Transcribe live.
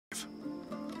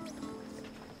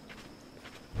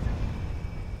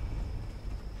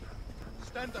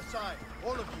Stand aside,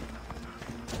 all of you.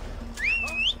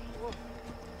 Huh?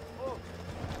 Oh.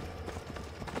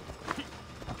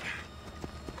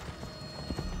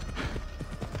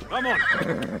 Come on!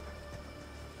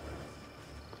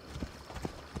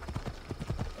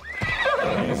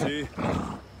 Easy.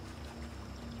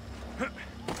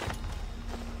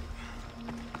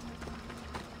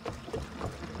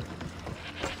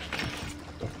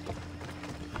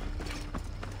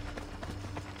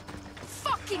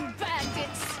 Fucking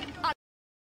bandits!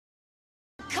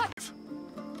 Cut!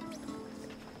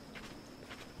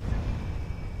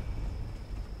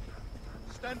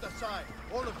 Stand aside,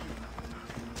 all of you.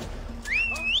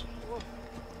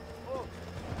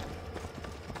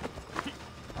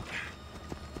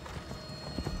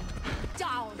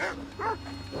 Down!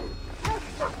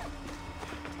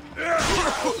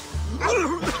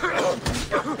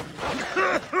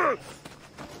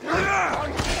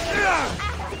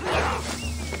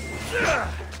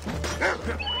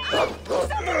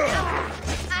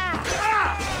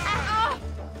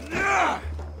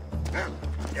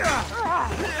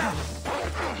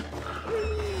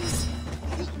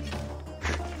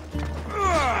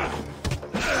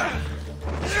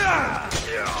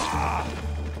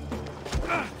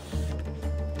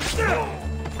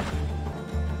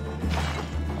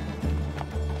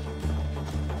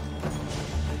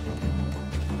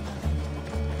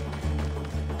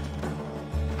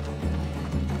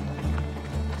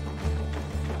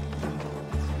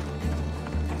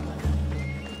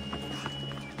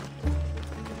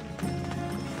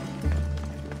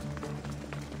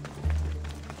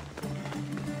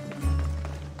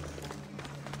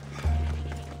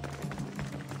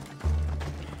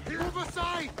 Move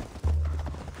aside!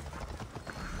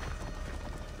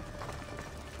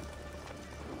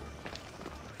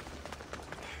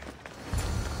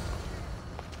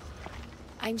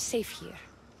 I'm safe here.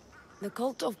 The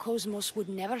cult of Cosmos would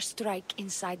never strike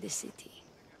inside the city.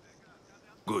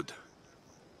 Good.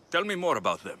 Tell me more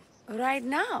about them. Right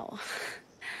now?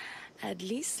 At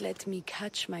least let me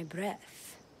catch my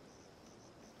breath.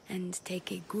 And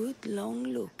take a good long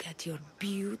look at your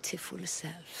beautiful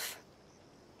self.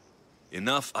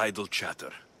 Enough idle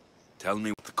chatter. Tell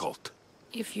me what the cult.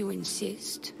 If you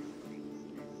insist.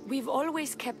 We've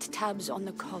always kept tabs on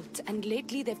the cult, and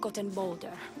lately they've gotten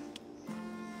bolder.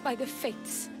 By the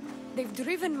fates, they've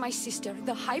driven my sister,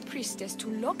 the High Priestess, to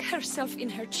lock herself in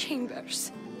her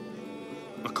chambers.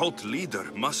 A cult leader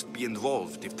must be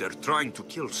involved if they're trying to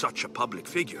kill such a public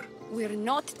figure. We're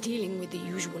not dealing with the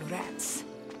usual rats.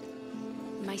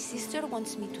 My sister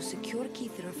wants me to secure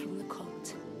Keithra from the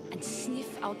cult, and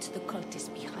sniff out the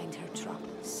cultists behind her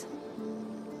troubles.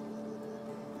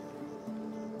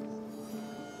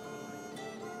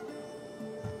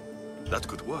 That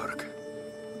could work.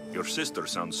 Your sister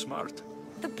sounds smart.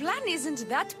 The plan isn't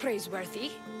that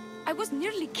praiseworthy. I was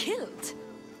nearly killed.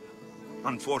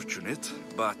 Unfortunate,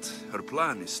 but her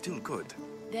plan is still good.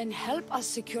 Then help us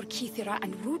secure Keithra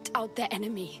and root out the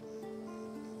enemy.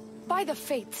 By the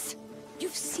fates,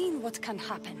 you've seen what can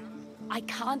happen. I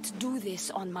can't do this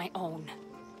on my own.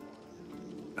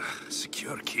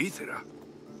 Secure Keithra?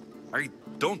 I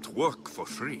don't work for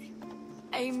free.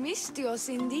 A mystios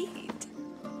indeed.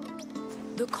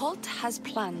 The cult has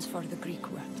plans for the Greek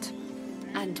world.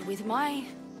 And with my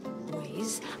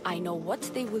ways, I know what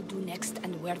they will do next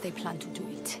and where they plan to do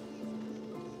it.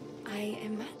 I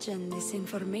imagine this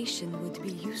information would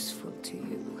be useful to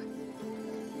you.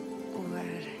 Or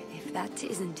if that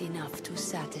isn't enough to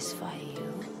satisfy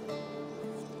you,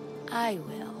 I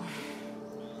will.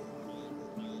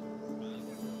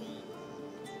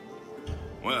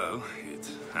 Well, it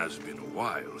has been a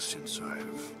while since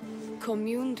I've...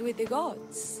 communed with the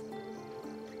gods.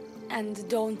 And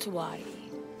don't worry.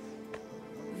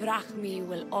 Vrachmi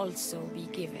will also be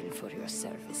given for your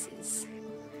services.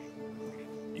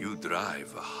 You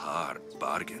drive a hard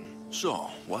bargain. So,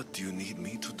 what do you need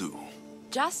me to do?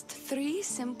 Just 3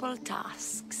 simple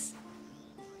tasks.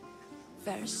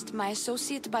 First, my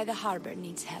associate by the harbor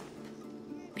needs help.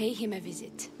 Pay him a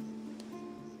visit.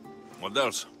 What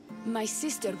else? My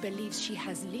sister believes she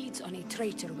has leads on a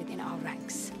traitor within our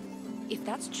ranks. If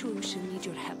that's true, she'll need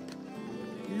your help.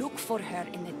 Look for her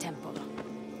in the temple.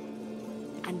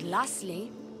 And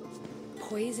lastly,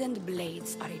 poisoned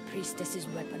blades are a priestess's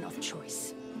weapon of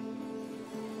choice.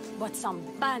 But some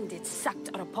bandits sacked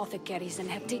our apothecaries and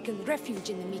have taken refuge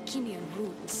in the Mycenaean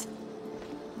ruins.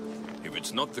 If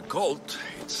it's not the cult,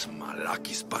 it's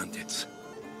Malakis bandits.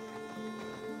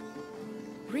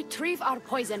 Retrieve our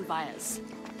poison vials.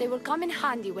 They will come in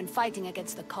handy when fighting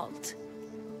against the cult.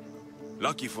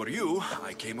 Lucky for you,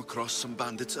 I came across some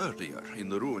bandits earlier, in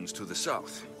the ruins to the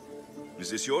south. Is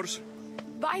this yours?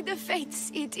 By the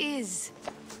fates, it is.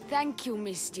 Thank you,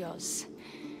 Mistios.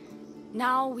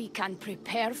 Now we can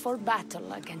prepare for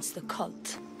battle against the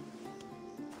cult.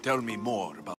 Tell me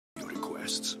more about your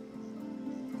requests.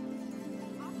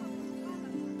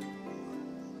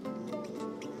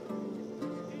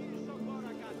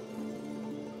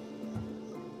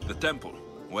 The temple,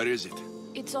 where is it?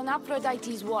 It's on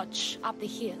Aphrodite's watch, up the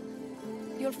hill.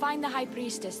 You'll find the High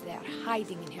Priestess there,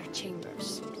 hiding in her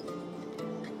chambers.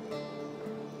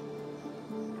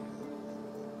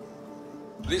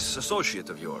 This associate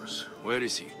of yours, where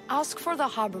is he? Ask for the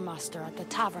harbor master at the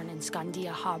tavern in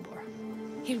Scandia Harbor.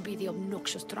 He'll be the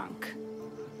obnoxious drunk.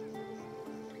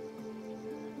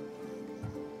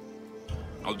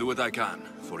 I'll do what I can,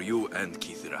 for you and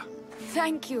Kithira.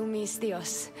 Thank you,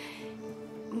 Mistios.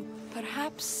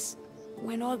 Perhaps,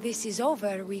 when all this is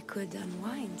over, we could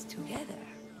unwind together.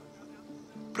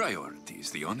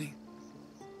 Priorities, Leone.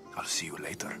 I'll see you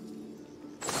later.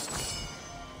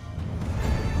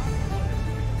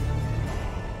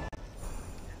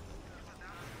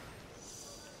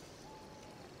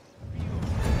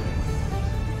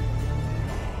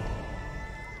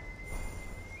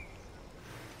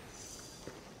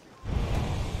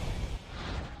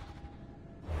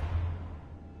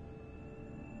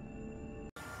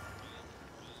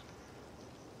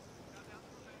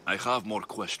 I have more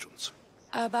questions.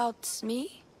 About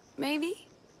me, maybe?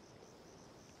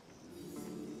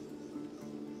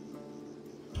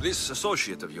 This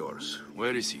associate of yours,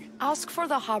 where is he? Ask for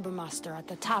the harbor master at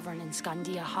the tavern in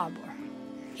Scandia Harbor.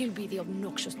 He'll be the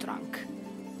obnoxious drunk.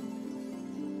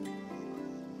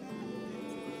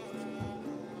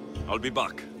 I'll be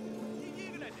back.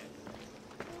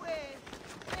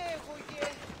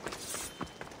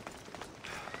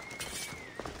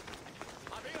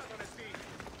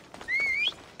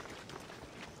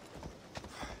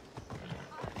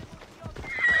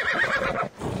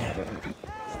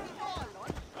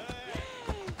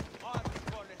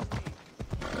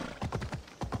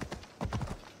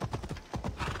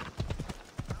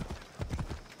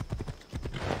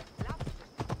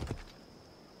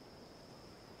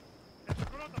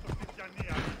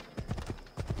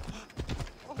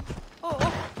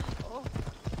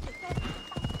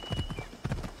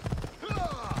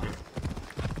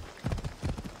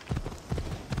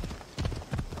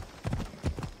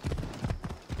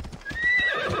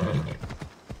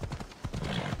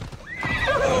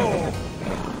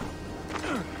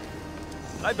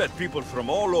 I bet people from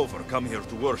all over come here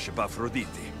to worship Aphrodite.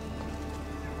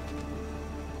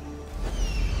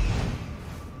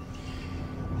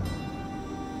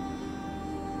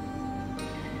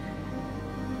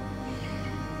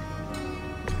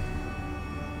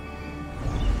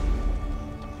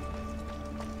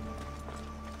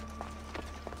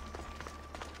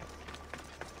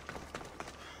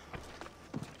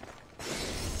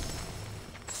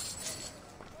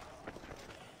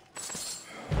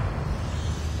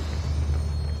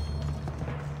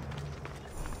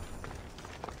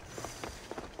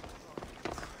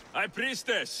 High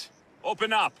Priestess,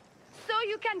 open up! So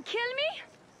you can kill me?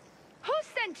 Who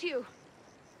sent you?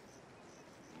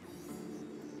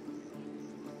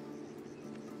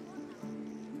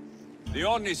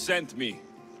 Leone sent me.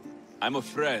 I'm a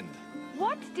friend.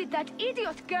 What did that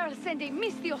idiot girl send a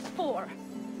Mistios for?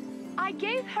 I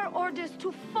gave her orders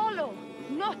to follow,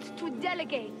 not to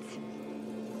delegate.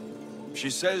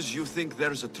 She says you think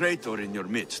there's a traitor in your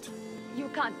midst. You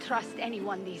can't trust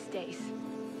anyone these days.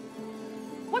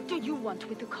 What do you want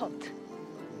with the cult?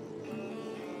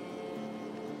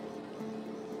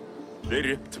 They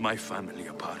ripped my family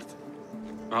apart.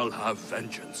 I'll have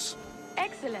vengeance.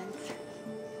 Excellent.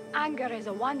 Anger is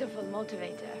a wonderful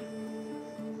motivator.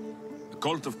 The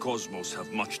cult of Cosmos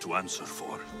have much to answer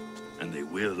for, and they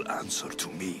will answer to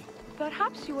me.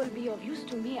 Perhaps you will be of use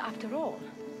to me after all.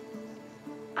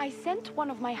 I sent one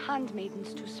of my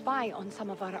handmaidens to spy on some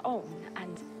of our own,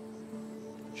 and...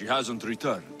 She hasn't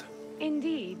returned.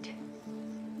 Indeed.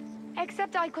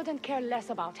 Except I couldn't care less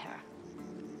about her.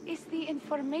 It's the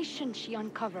information she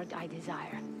uncovered I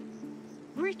desire.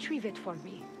 Retrieve it for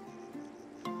me.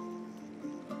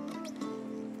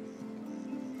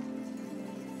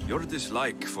 Your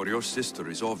dislike for your sister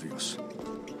is obvious.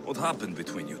 What happened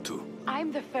between you two?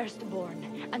 I'm the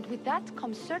firstborn, and with that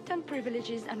comes certain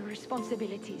privileges and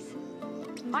responsibilities.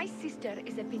 My sister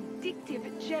is a vindictive,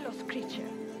 jealous creature.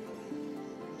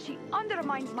 She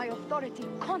undermines my authority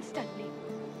constantly.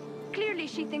 Clearly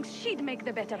she thinks she'd make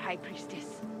the better High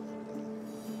Priestess.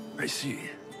 I see.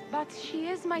 But she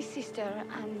is my sister,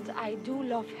 and I do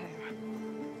love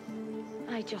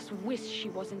her. I just wish she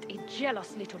wasn't a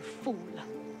jealous little fool.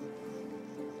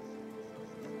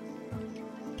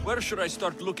 Where should I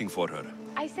start looking for her?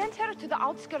 I sent her to the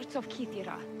outskirts of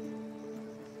Kithira.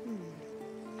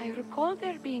 I recall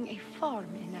there being a farm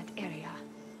in that area.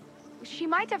 She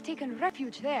might have taken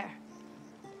refuge there.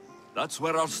 That's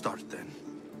where I'll start then.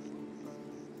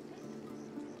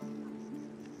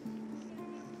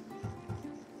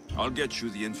 I'll get you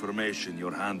the information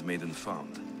your handmaiden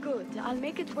found. Good. I'll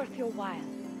make it worth your while.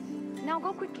 Now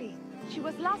go quickly. She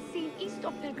was last seen east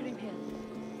of Pilgrim Hill.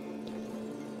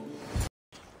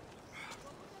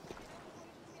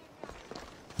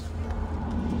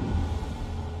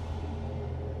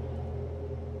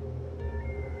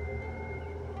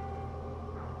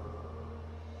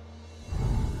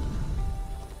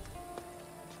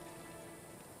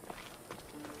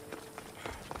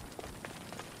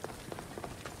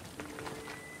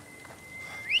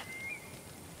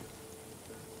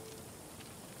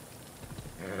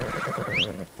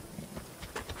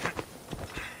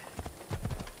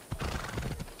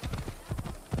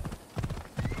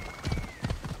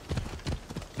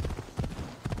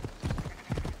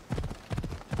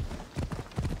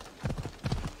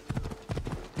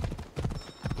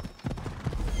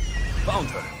 Found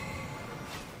her.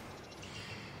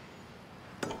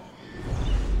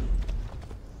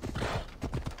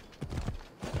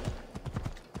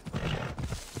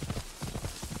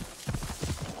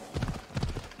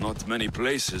 Not many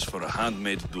places for a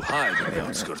handmaid to hide in the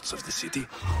outskirts of the city.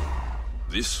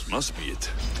 This must be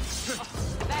it.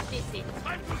 That is it.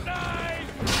 I'm alive!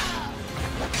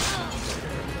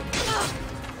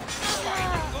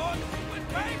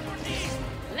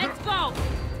 Let's go!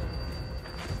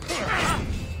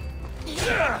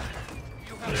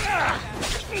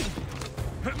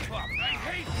 I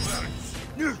hate birds!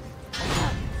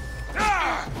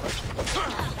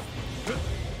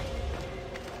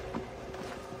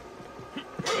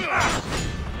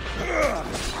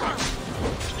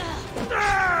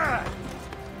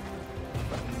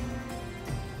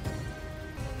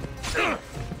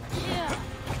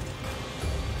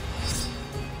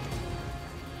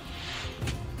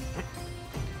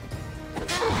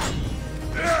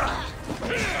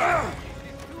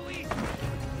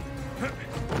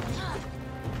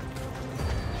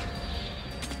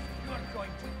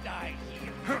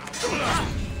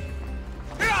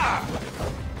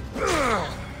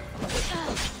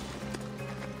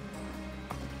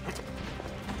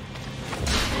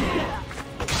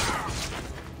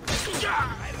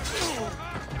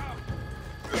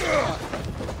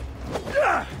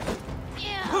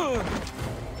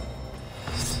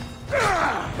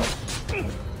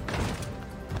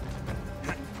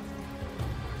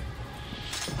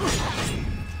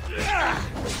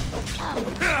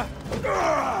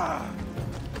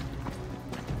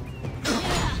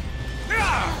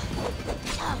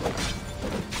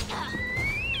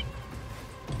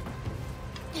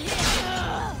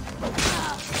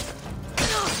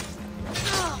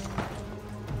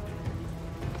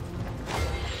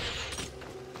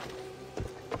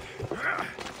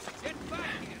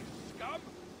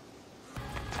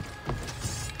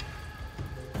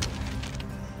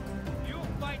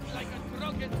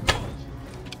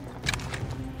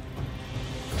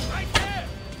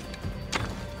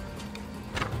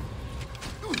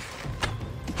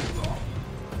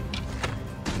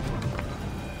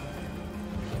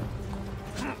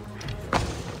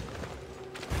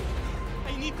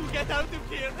 Get out of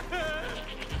here!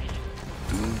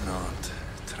 Do not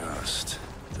trust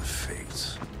the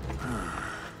fates.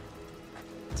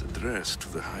 It's addressed to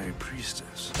the High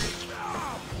Priestess.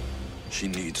 She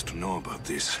needs to know about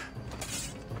this.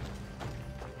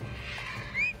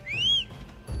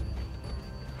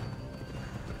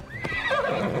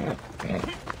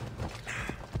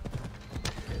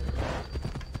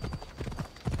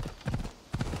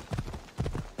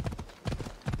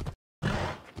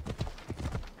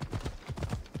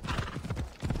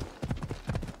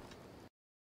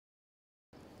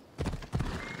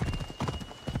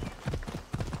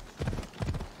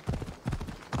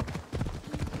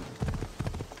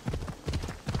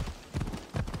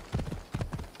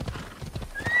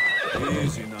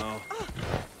 Easy now.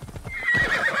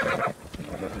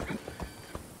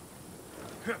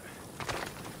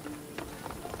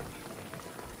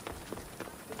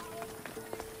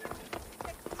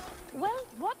 Well,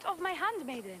 what of my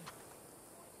handmaiden?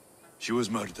 She was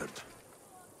murdered.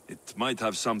 It might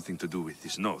have something to do with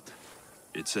this note.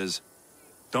 It says,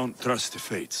 "Don't trust the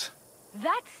fates."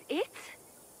 That's it?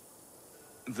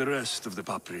 The rest of the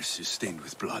papyrus is stained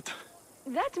with blood.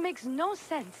 That makes no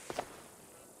sense.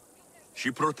 She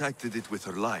protected it with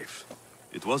her life.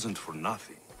 It wasn't for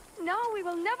nothing. Now we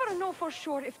will never know for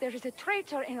sure if there is a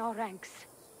traitor in our ranks.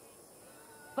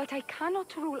 But I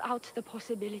cannot rule out the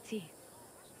possibility.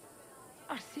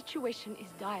 Our situation is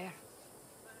dire.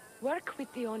 Work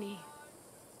with the Oni.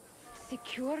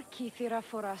 Secure Kithira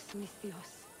for us,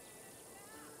 Misthios.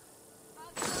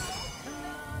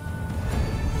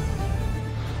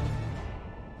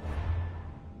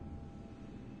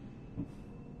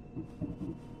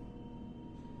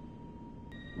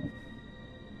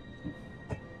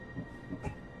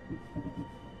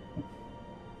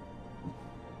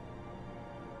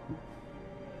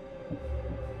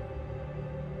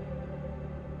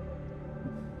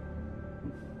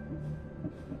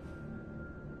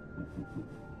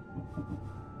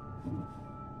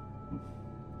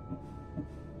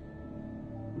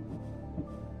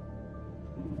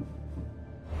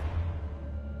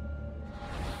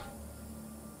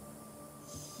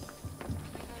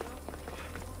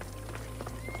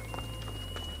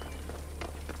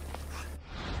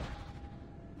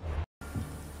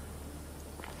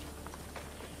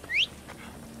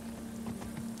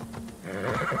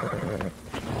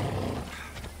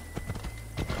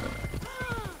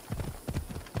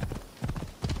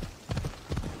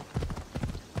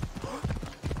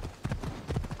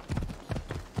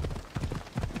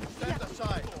 Stand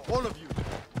aside, all of you.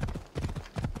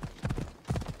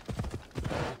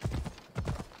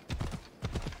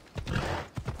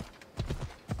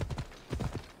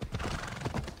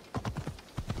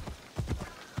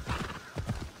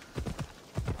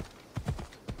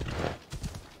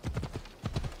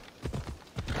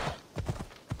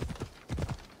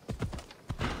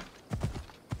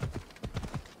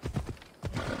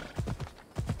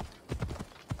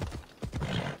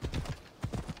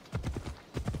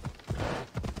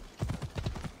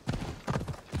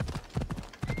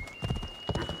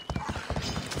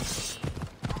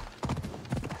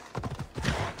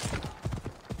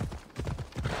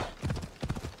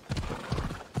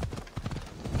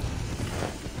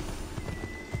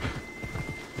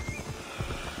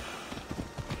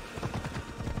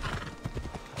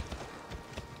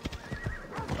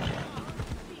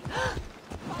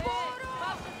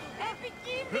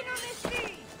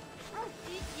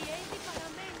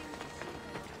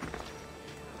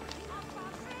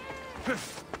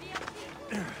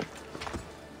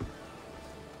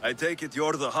 I take it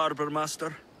you're the harbor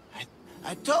master?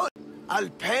 I told I'll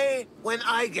pay when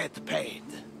I get paid.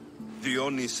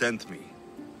 Dione sent me.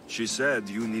 She said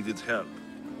you needed help.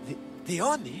 The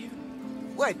Oni?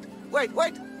 Wait.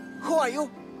 Who are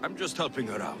you? I'm just helping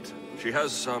her out. She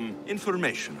has some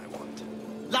information I want.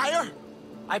 Liar!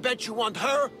 I bet you want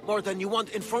her more than you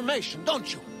want information,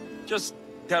 don't you? Just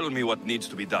tell me what needs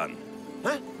to be done.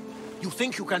 Huh? You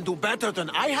think you can do better than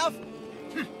I have?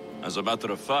 As a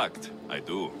matter of fact, I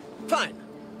do. Fine.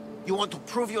 You want to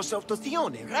prove yourself to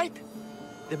Thione, right?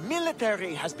 The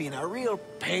military has been a real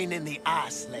pain in the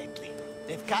ass lately.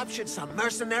 They've captured some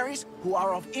mercenaries who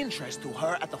are of interest to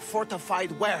her at the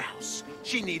fortified warehouse.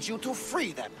 She needs you to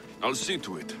free them. I'll see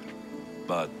to it.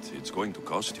 But it's going to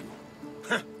cost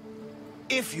you.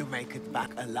 If you make it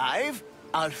back alive,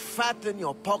 I'll fatten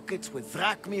your pockets with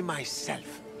drachmi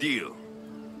myself. Deal.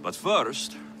 But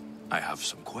first, I have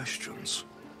some questions.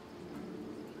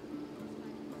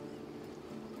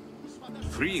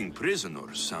 Freeing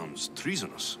prisoners sounds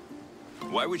treasonous.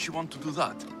 Why would she want to do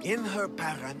that? In her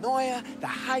paranoia, the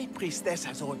High Priestess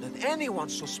has ordered anyone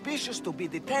suspicious to be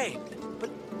detained.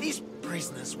 But these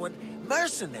prisoners were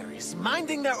mercenaries,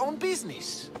 minding their own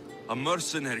business. A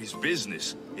mercenary's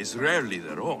business is rarely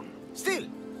their own. Still,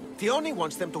 Thione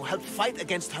wants them to help fight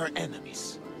against her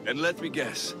enemies. And let me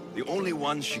guess, the only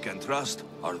ones she can trust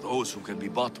are those who can be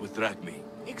bought with drachmi.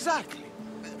 Exactly.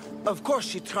 Of course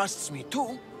she trusts me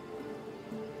too.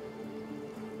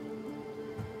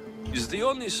 Is the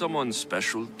only someone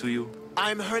special to you?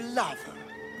 I'm her lover,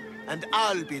 and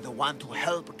I'll be the one to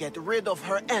help get rid of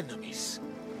her enemies.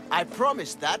 I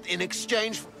promised that in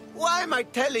exchange. Why am I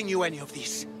telling you any of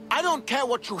this? I don't care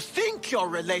what you think your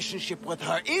relationship with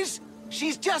her is.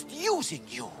 She's just using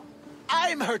you.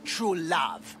 I'm her true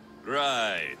love.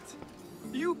 Right.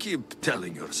 You keep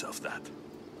telling yourself that.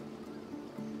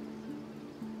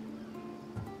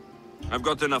 I've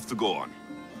got enough to go on.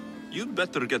 You'd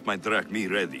better get my drachmi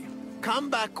ready.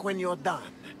 Come back when you're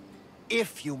done.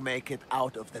 If you make it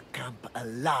out of the camp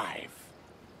alive.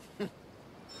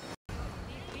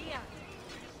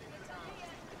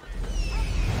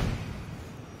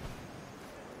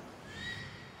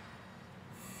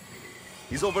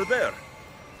 He's over there.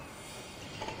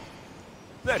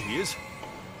 There he is.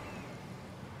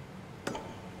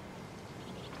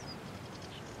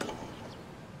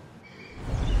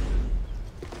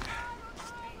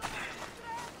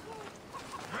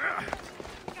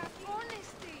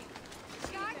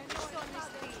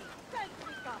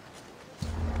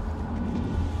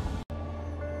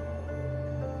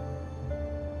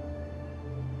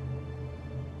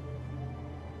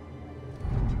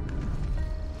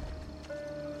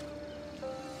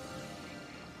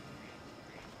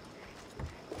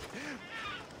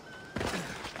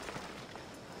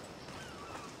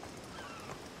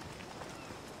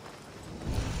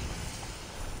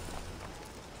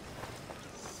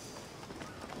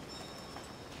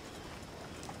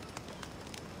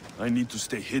 I need to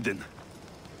stay hidden.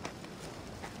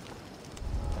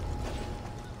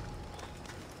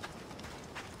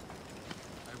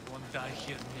 I won't die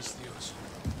here, Mistios.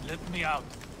 Let me out.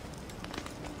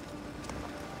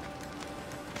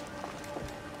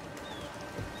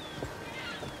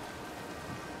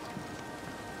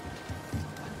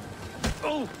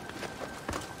 Oh!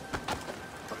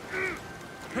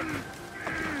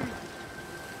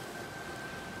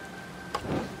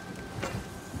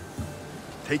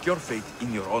 Take your fate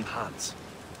in your own hands.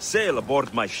 Sail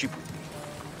aboard my ship with me.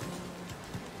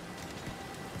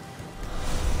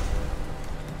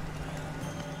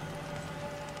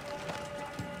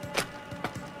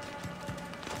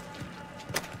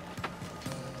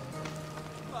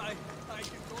 I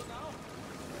can go now?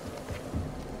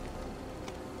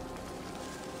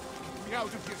 Get me out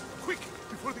of here, quick,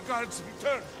 before the guards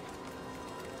return.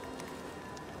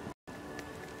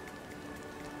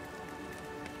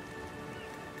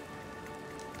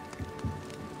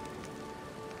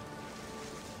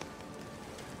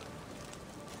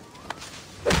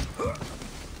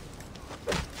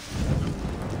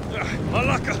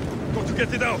 Malaka! Got to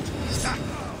get it out!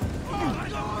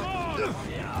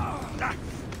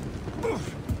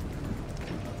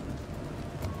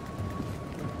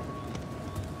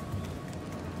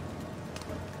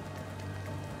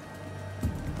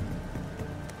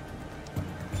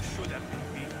 Should have been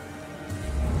me.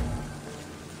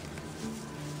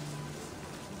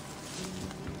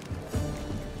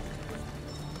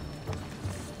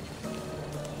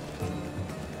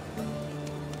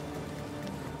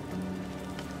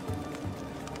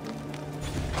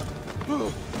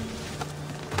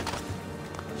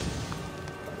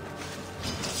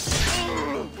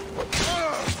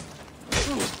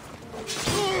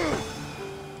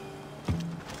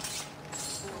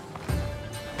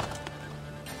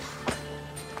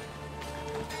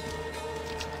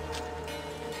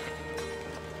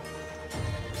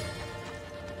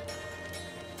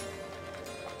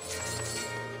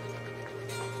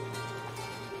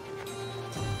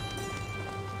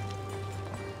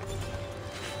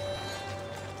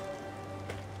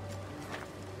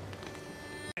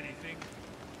 Anything?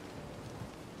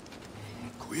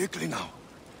 Quickly now.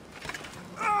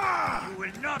 You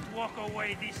will not walk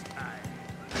away this time.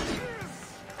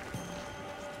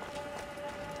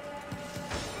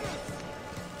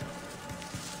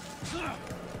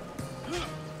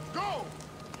 Go!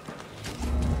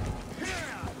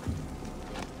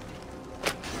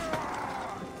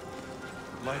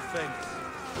 My thanks.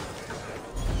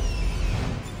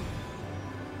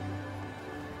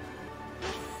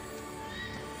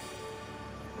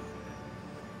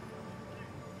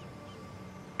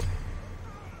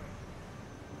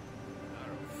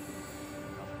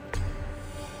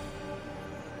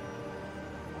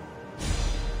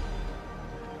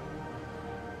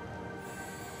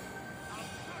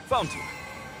 Found you.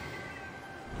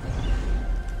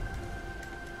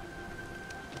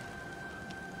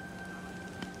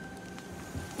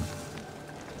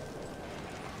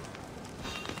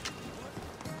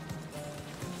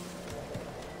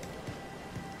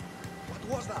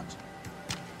 What was that?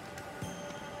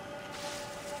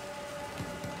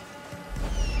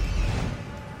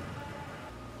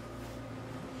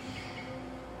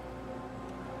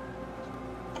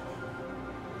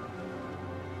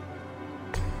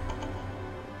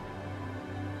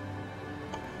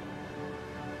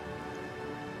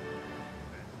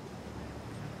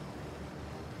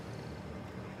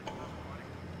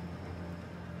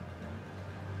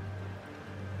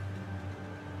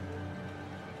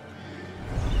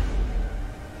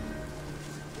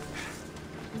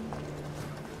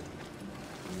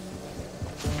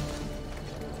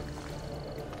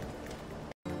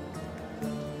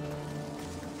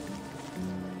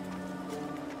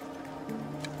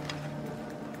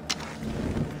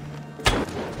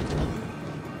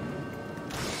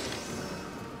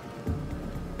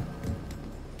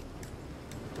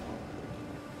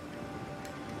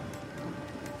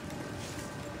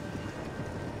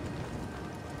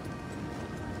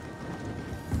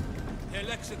 They'll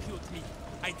execute me.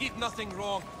 I did nothing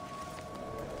wrong.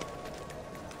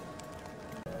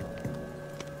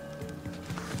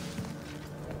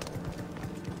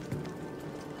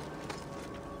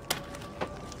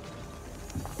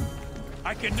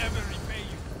 I can never repay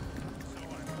you.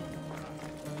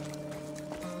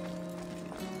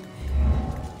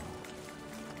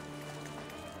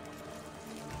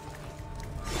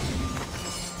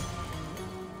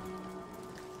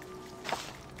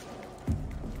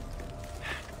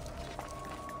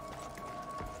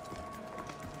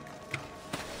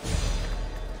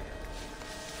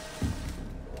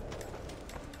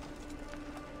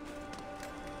 So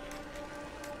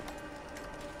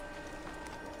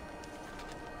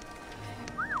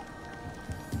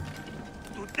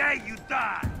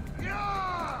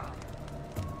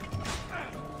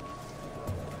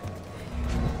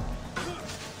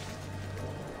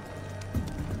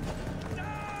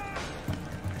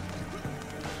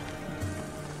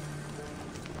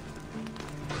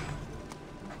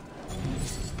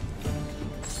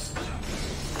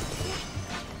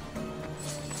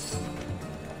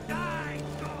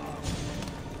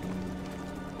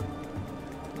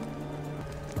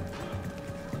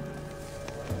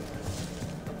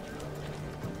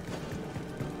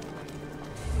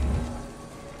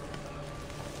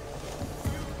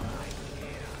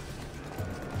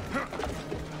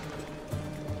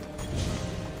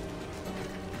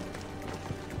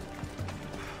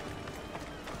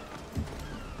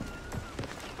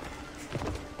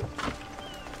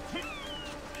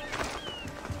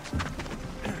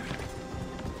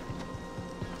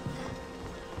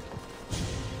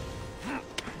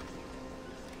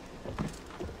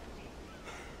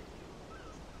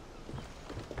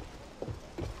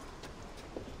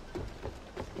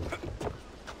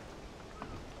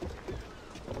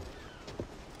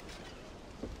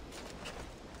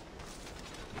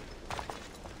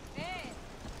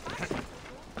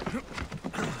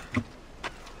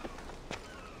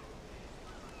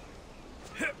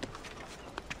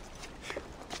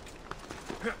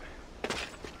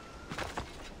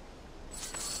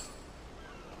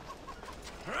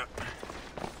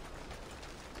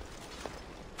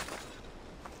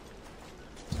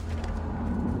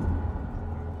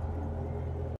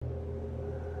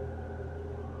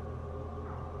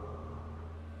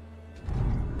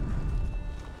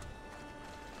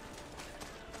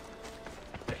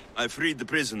I freed the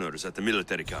prisoners at the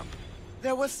military camp.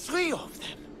 There were 3 of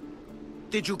them.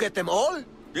 Did you get them all?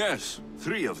 Yes,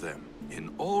 3 of them,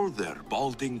 in all their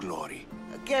balding glory.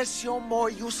 I guess you're more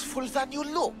useful than you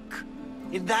look.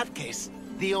 In that case,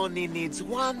 the Oni needs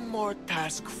one more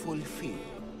task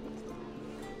fulfilled.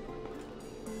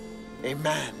 A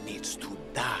man needs to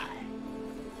die.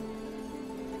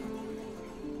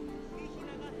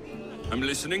 I'm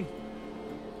listening.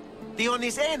 The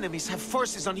Oni's enemies have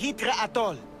forces on Hitra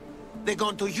Atoll. They're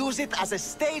going to use it as a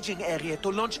staging area to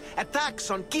launch attacks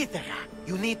on Kithera.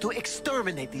 You need to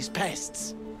exterminate these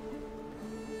pests.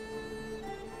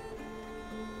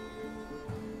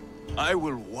 I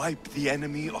will wipe the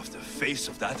enemy off the face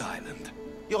of that island.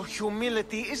 Your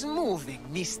humility is moving,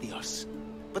 Mistios.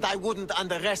 But I wouldn't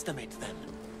underestimate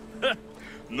them.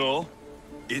 No,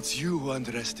 it's you who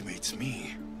underestimates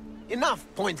me. Enough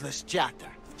pointless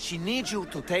chatter. She needs you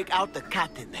to take out the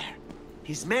captain there.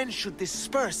 His men should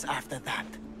disperse after that,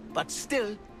 but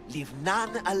still leave none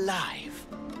alive.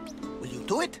 Will you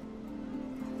do it?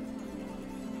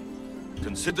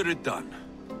 Consider it done.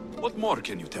 What more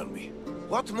can you tell me?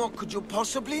 What more could you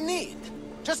possibly need?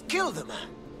 Just kill the man.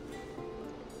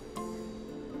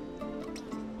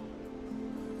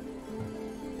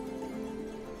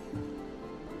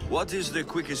 What is the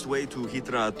quickest way to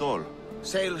Hitra Atoll?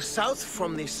 Sail south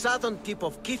from the southern tip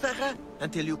of Kithera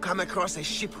until you come across a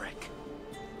shipwreck.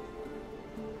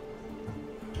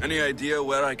 Any idea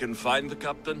where I can find the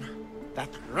captain? That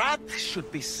rat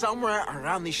should be somewhere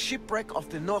around the shipwreck off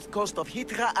the north coast of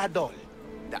Hitra Atoll.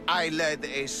 I led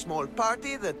a small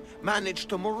party that managed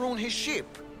to maroon his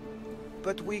ship.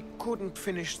 But we couldn't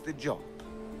finish the job.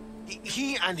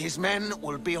 He and his men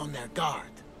will be on their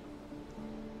guard.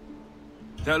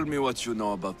 Tell me what you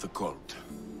know about the cult.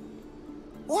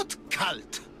 What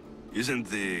cult? Isn't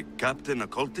the captain a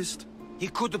cultist? He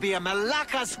could be a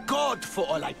Malaka's god for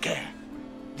all I care.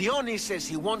 The Oni says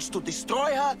he wants to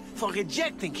destroy her for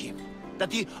rejecting him. That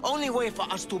the only way for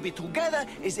us to be together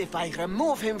is if I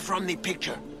remove him from the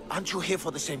picture. Aren't you here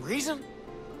for the same reason?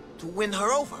 To win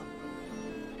her over?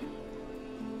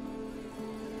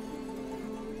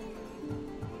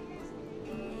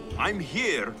 I'm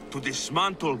here to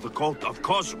dismantle the cult of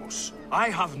Cosmos. I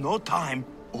have no time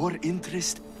or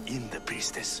interest in the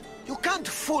priestess. You can't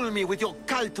fool me with your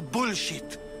cult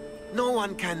bullshit. No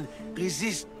one can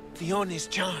resist the Oni's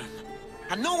charm.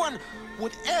 And no one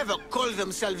would ever call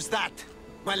themselves that.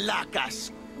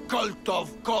 Malaka's cult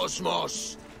of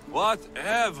Cosmos.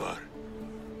 Whatever.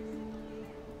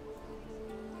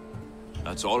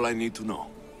 That's all I need to know.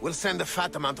 We'll send a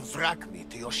fat amount of drachmi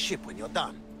to your ship when you're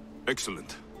done.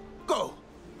 Excellent. Go!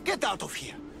 Get out of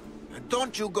here! And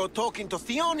don't you go talking to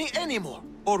Theoni anymore!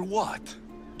 Or what?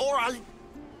 Or I'll...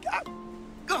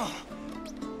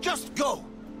 just go!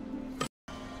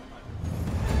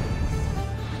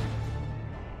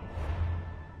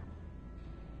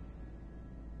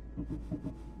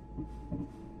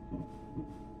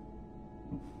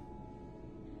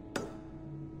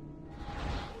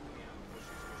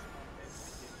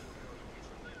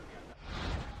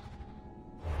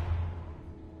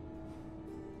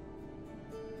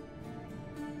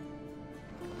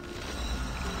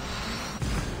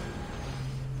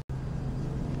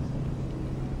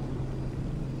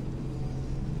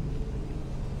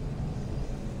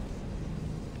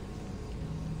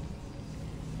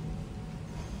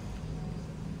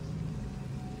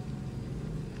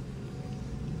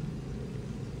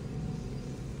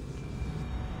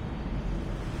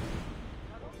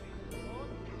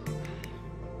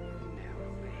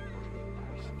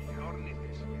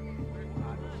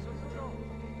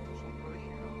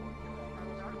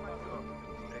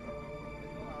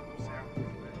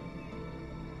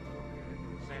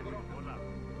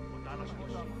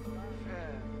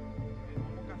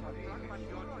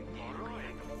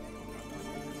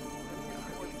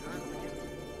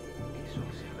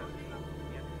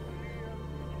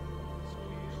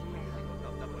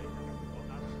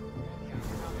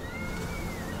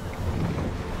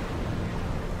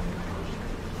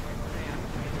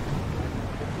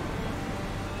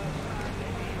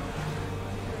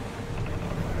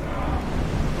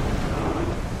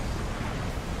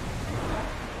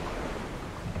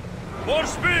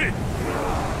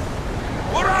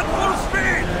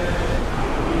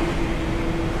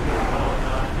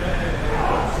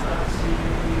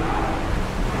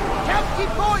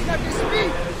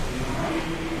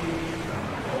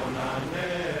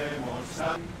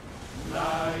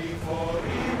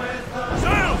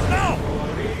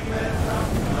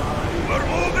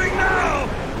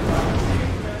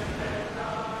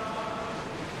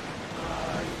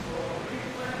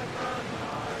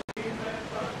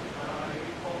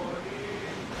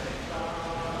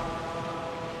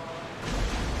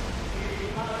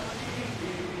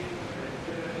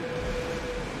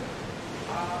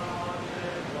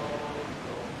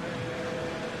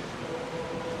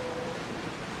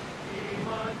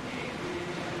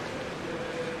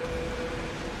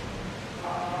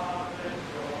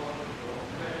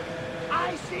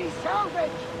 see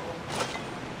salvage!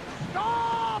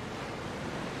 Stop!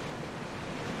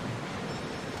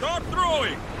 Start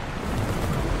throwing!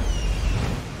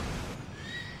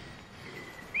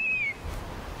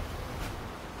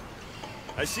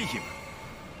 I see him.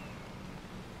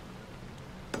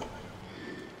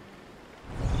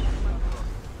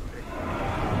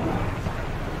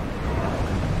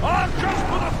 Archers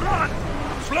to the front!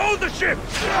 Slow the ship!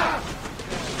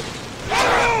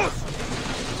 Arrows!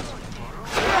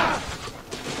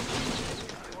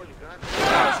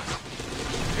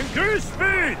 Increase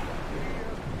speed!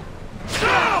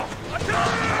 Now!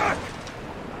 Attack!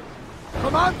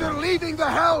 Commander leading the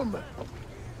helm!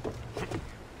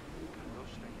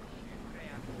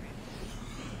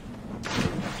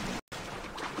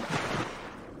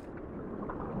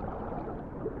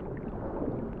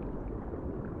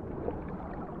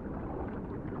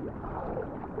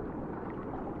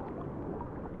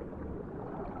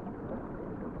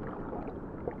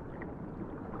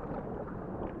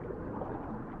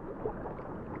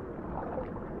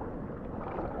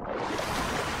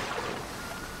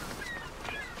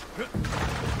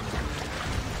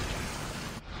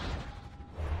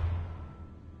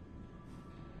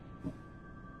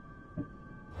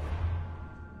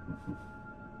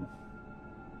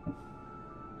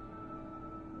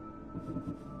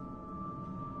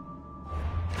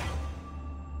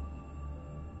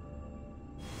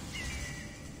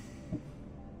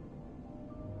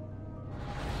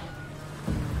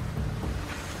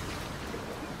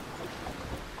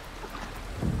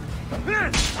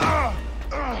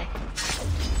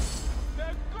 The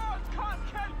god can't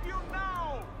help you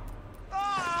now!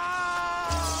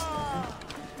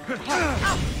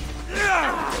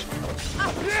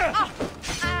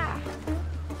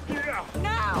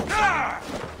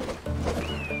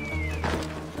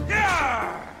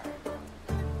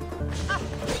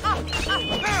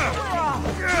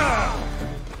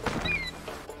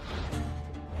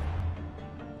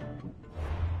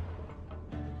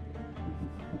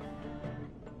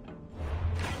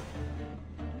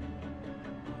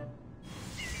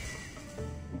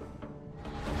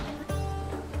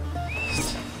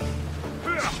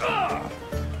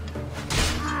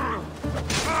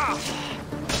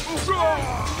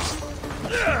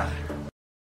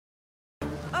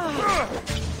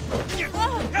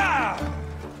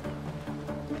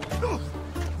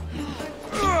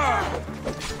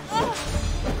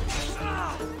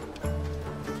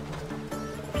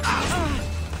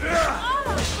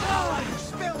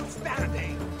 Still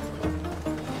standing!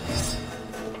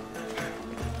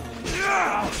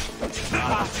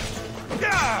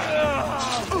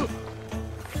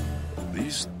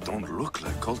 These don't look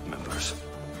like cult members.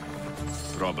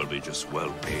 Probably just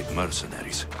well-paid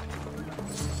mercenaries.